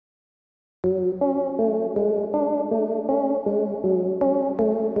Alright,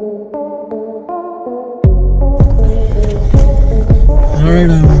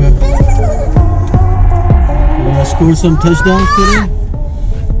 I'm gonna score some touchdowns today?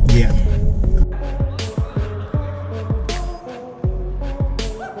 Yeah.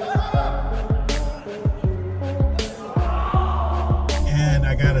 And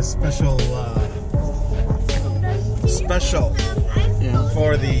I got a special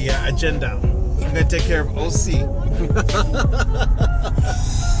for the agenda. I'm gonna take care of OC.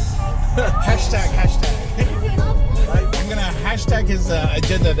 Hashtag. I'm gonna hashtag his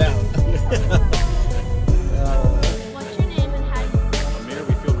agenda down. What's your name and how do you feel? Amir,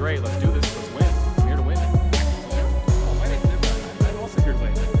 we feel great. Let's do this. Let's win. I'm here to win. Oh, my name's Nimrod. I'm also here to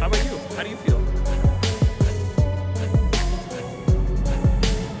win. How about you? How do you feel?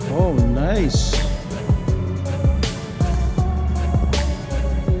 Oh, nice.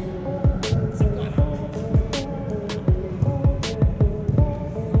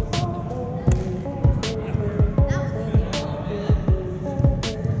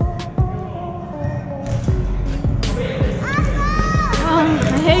 I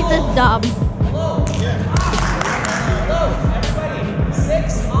hate this job. Hello, everybody.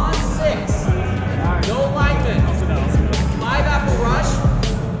 6 on 6. No linemen. 5 after rush.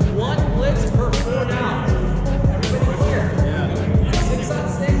 1 blitz per 4 downs. Everybody here. 6 on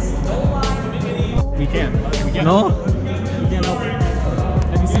 6. No line. We can't. No? We can't help it.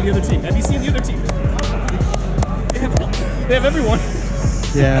 Have you seen the other team? Have you seen the other team? They have everyone.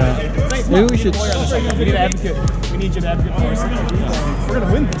 Yeah. Maybe we should. We need an advocate. We need you to advocate for us. We're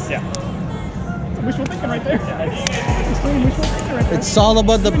gonna win this. Yeah. It's wishful thinking right there. It's wishful thinking right there. It's all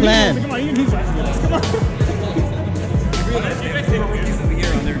about the plan. Come on, even he's laughing at us. Come on. They were rookies of the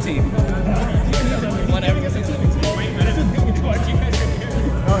year on their team. Whatever.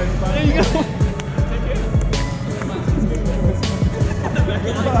 There you go.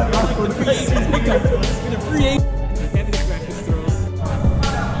 Free agent.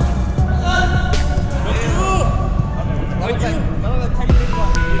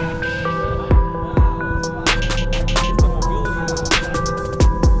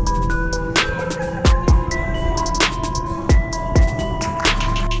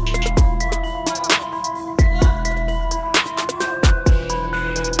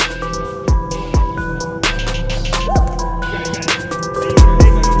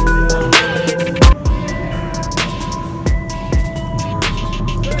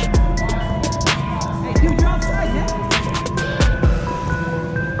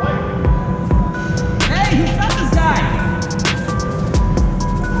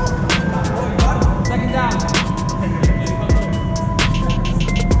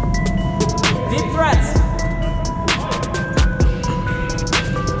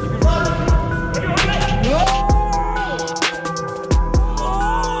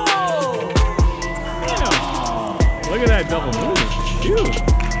 Look at that double move. Shoot.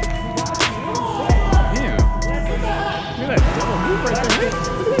 Damn. Look at that double move right there, man.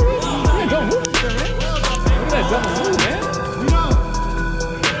 Look at that double move right there, man. Look at that double move, man.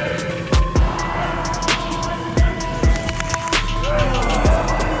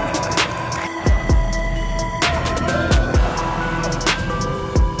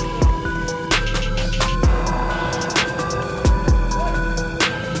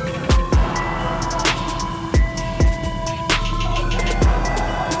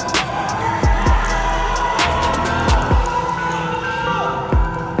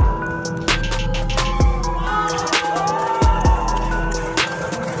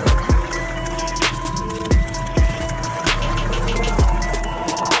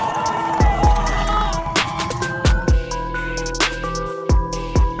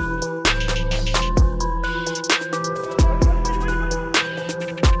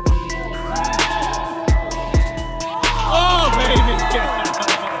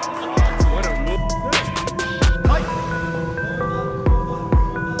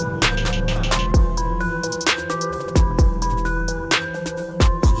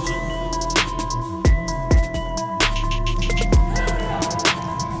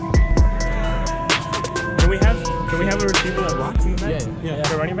 Can we have a receiver that blocks in the back? Yeah.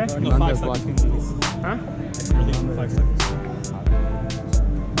 The running back? No, 5 seconds. Huh? Really, 5 seconds.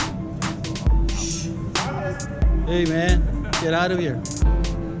 Hey man, get out of here.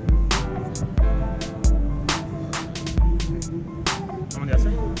 Someone yes,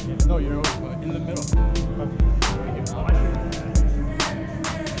 sir? Yeah. No, you're in the middle.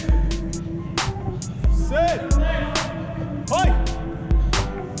 Sit! Hi!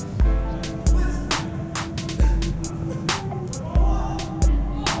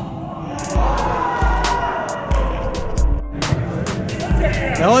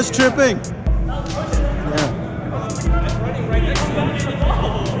 That was tripping.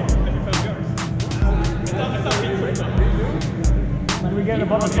 When we get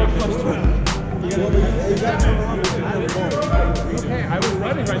above the first plus 2. Okay, I was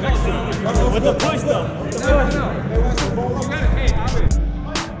running right next to him. With the push though.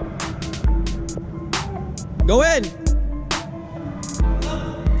 Go in.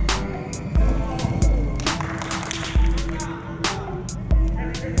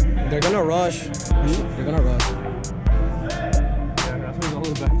 They're gonna rush. They're gonna rush. Yeah, that's what's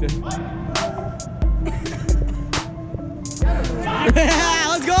all back there.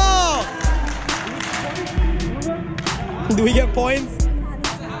 Let's go! Do we get points?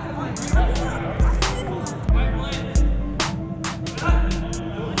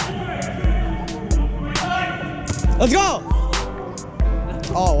 Let's go!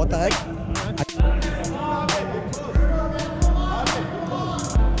 Oh, what the heck?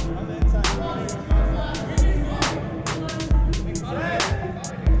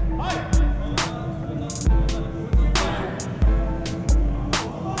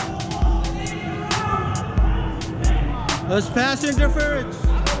 Let's pass interference.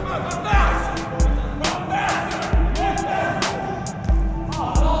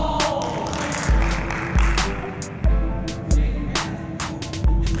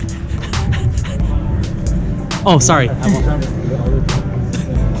 Oh, sorry. You're gonna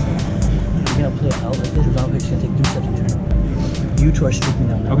play it out like this. Round pick's gonna take 3 steps and turn around. You two are stripping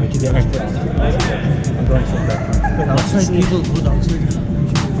down now. Okay. To get us put on. I'm going to back. Outside people go downstairs.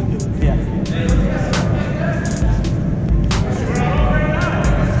 Yeah.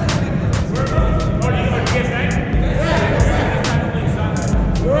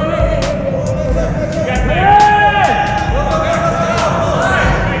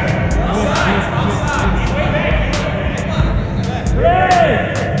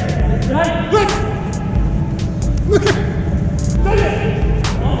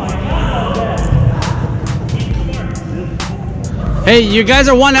 Hey, you guys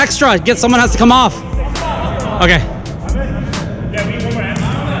are one extra. Get someone has to come off. Okay.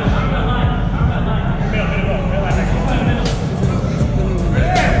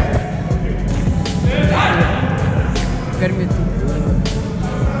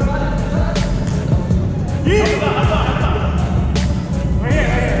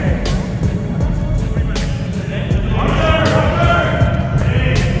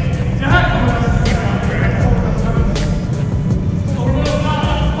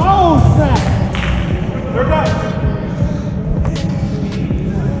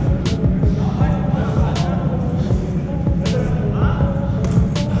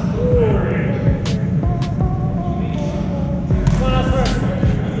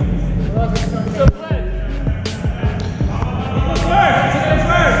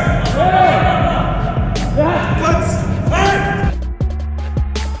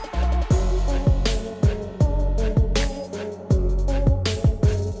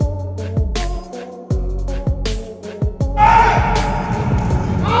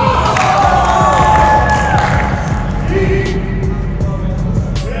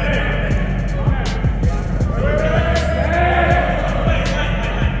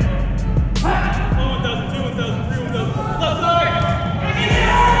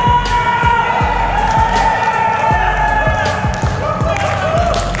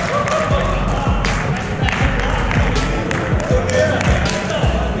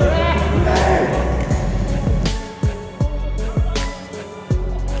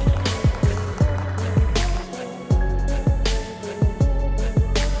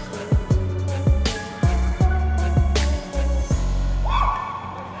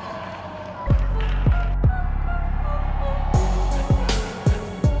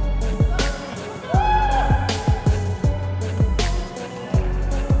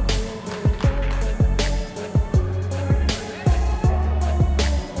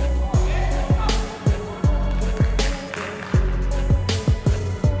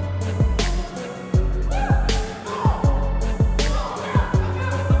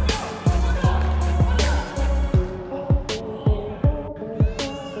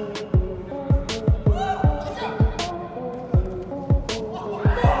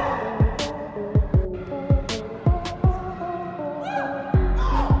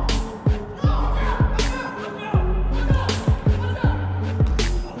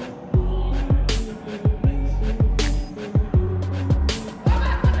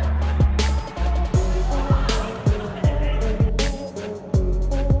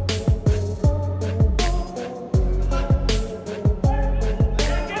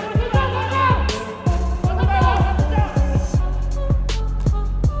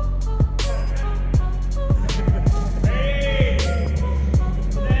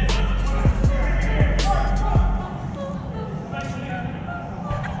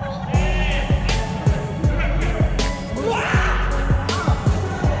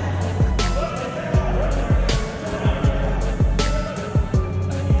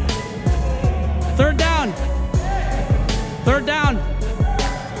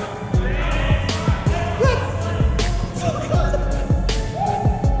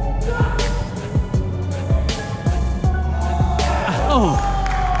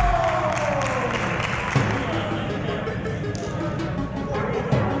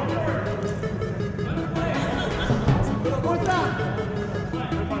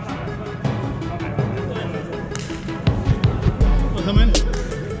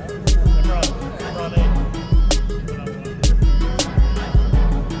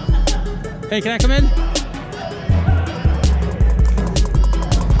 Hey, can I come in?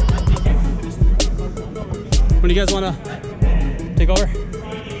 When do you guys want to take over?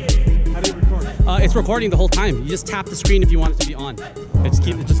 How do you record? It's recording the whole time. You just tap the screen if you want it to be on. Just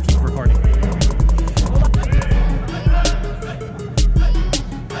keep recording.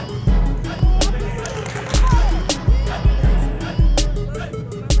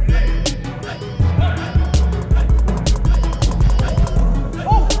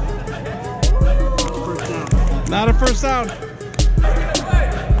 Not a first down.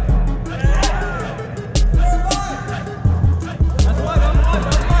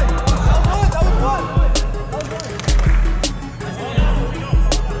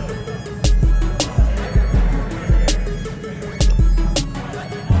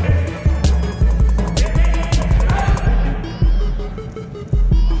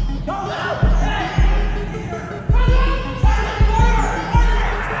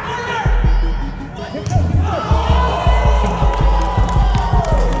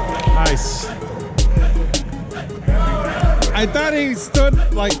 I thought he stood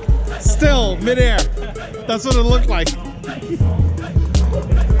like still midair. That's what it looked like. 2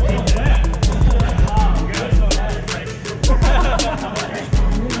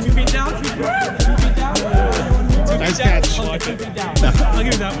 feet down. 2 feet down. Nice catch. I'll give you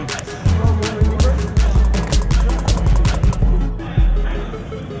that one.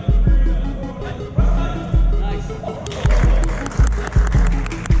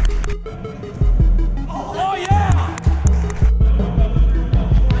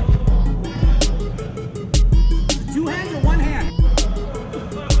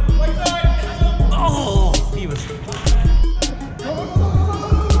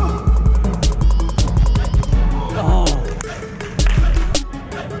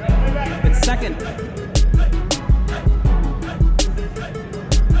 Second.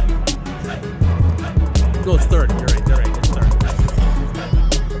 No, it's third. You're right. They're right. It's third.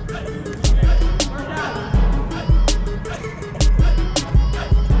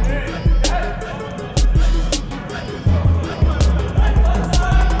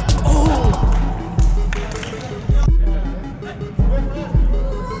 Oh!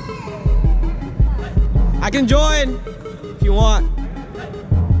 I can join if you want.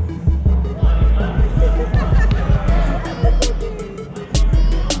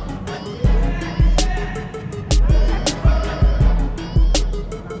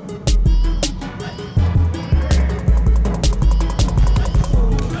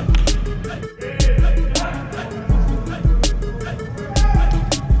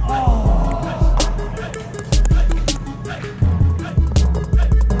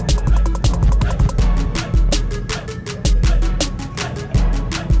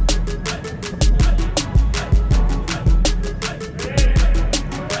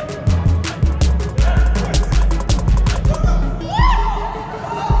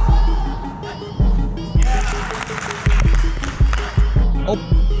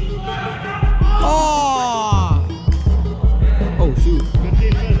 Oh shoot.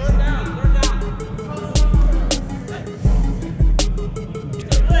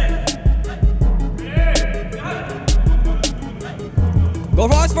 Go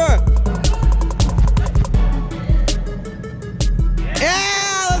Prosper!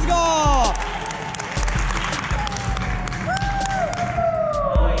 Yeah, let's go!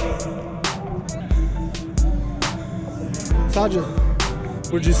 Sergeant,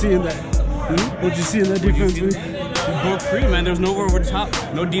 what'd you see in that? What'd you see in that defense? We broke free, man. There's nowhere over the top.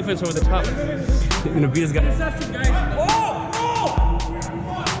 No defense over the top. You're gonna beat this guy.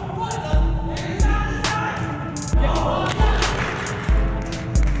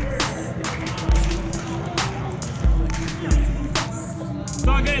 It's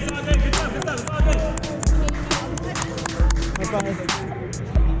all good. It's all good. Good stuff. Good stuff. It's all good. High five.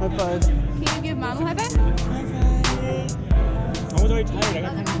 High five. Can you give Mom a high five? I was already tired. I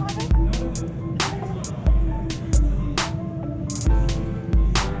got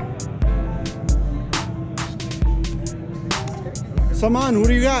Saman, who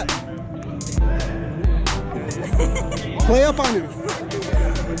do you got? Play up on him.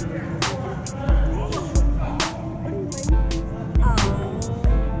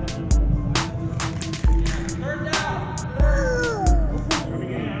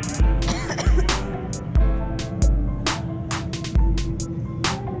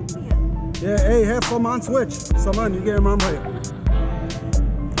 Yeah, hey, have Saman switch. Saman, you get him on right.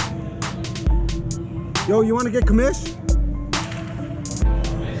 Yo, you want to get commish?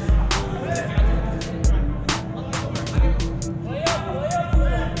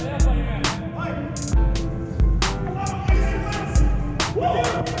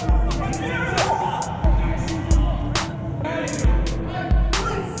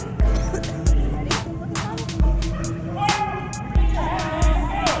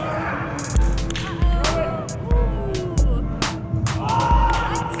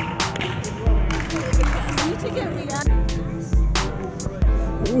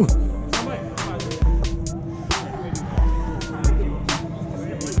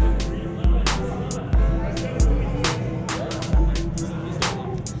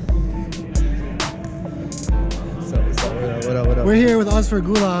 We're here with Oscar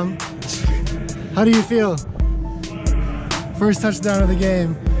Gulam. How do you feel? First touchdown of the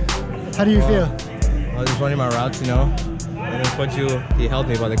game. How do you feel? I was just running my routes, you know. And then Coach he held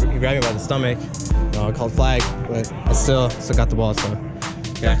me he grabbed me by the stomach. You know, I called flag, but I still got the ball, so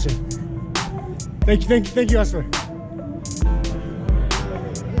yeah. Gotcha. Thank you, Oscar.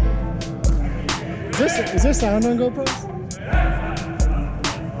 Is there sound on GoPros?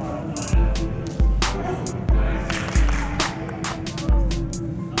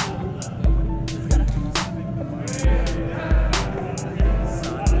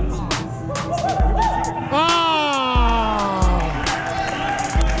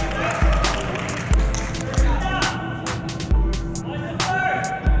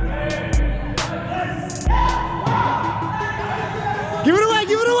 Give it away!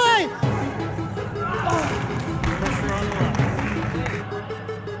 Give it away!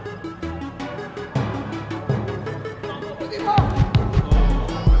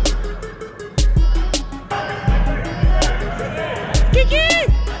 Kiki!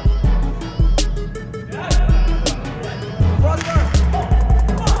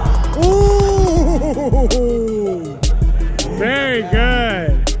 Ooh! Very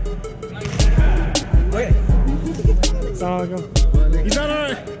good. Wait. Assalamualaikum. He's not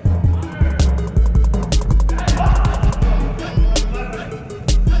alright.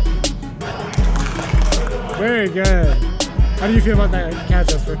 Very good. How do you feel about that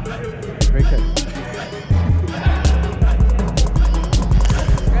catch, Esther? Very good.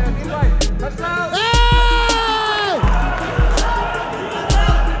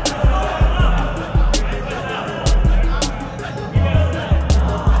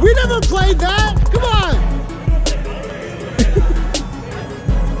 We never played that! Come on!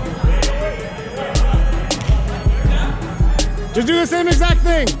 Just do the same exact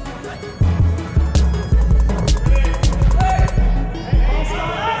thing!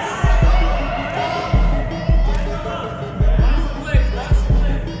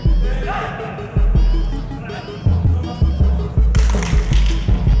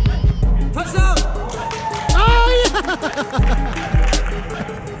 Touchdown! Oh yeah!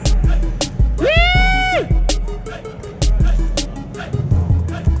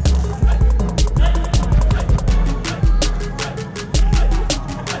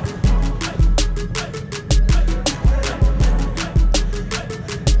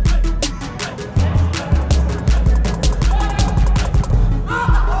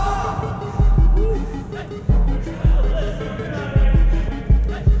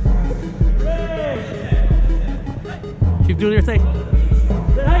 Keep doing your thing.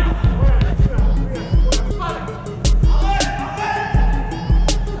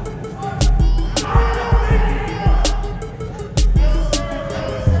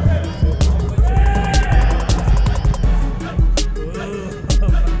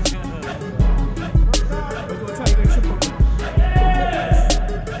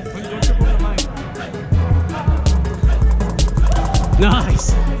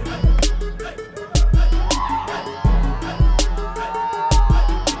 Nice.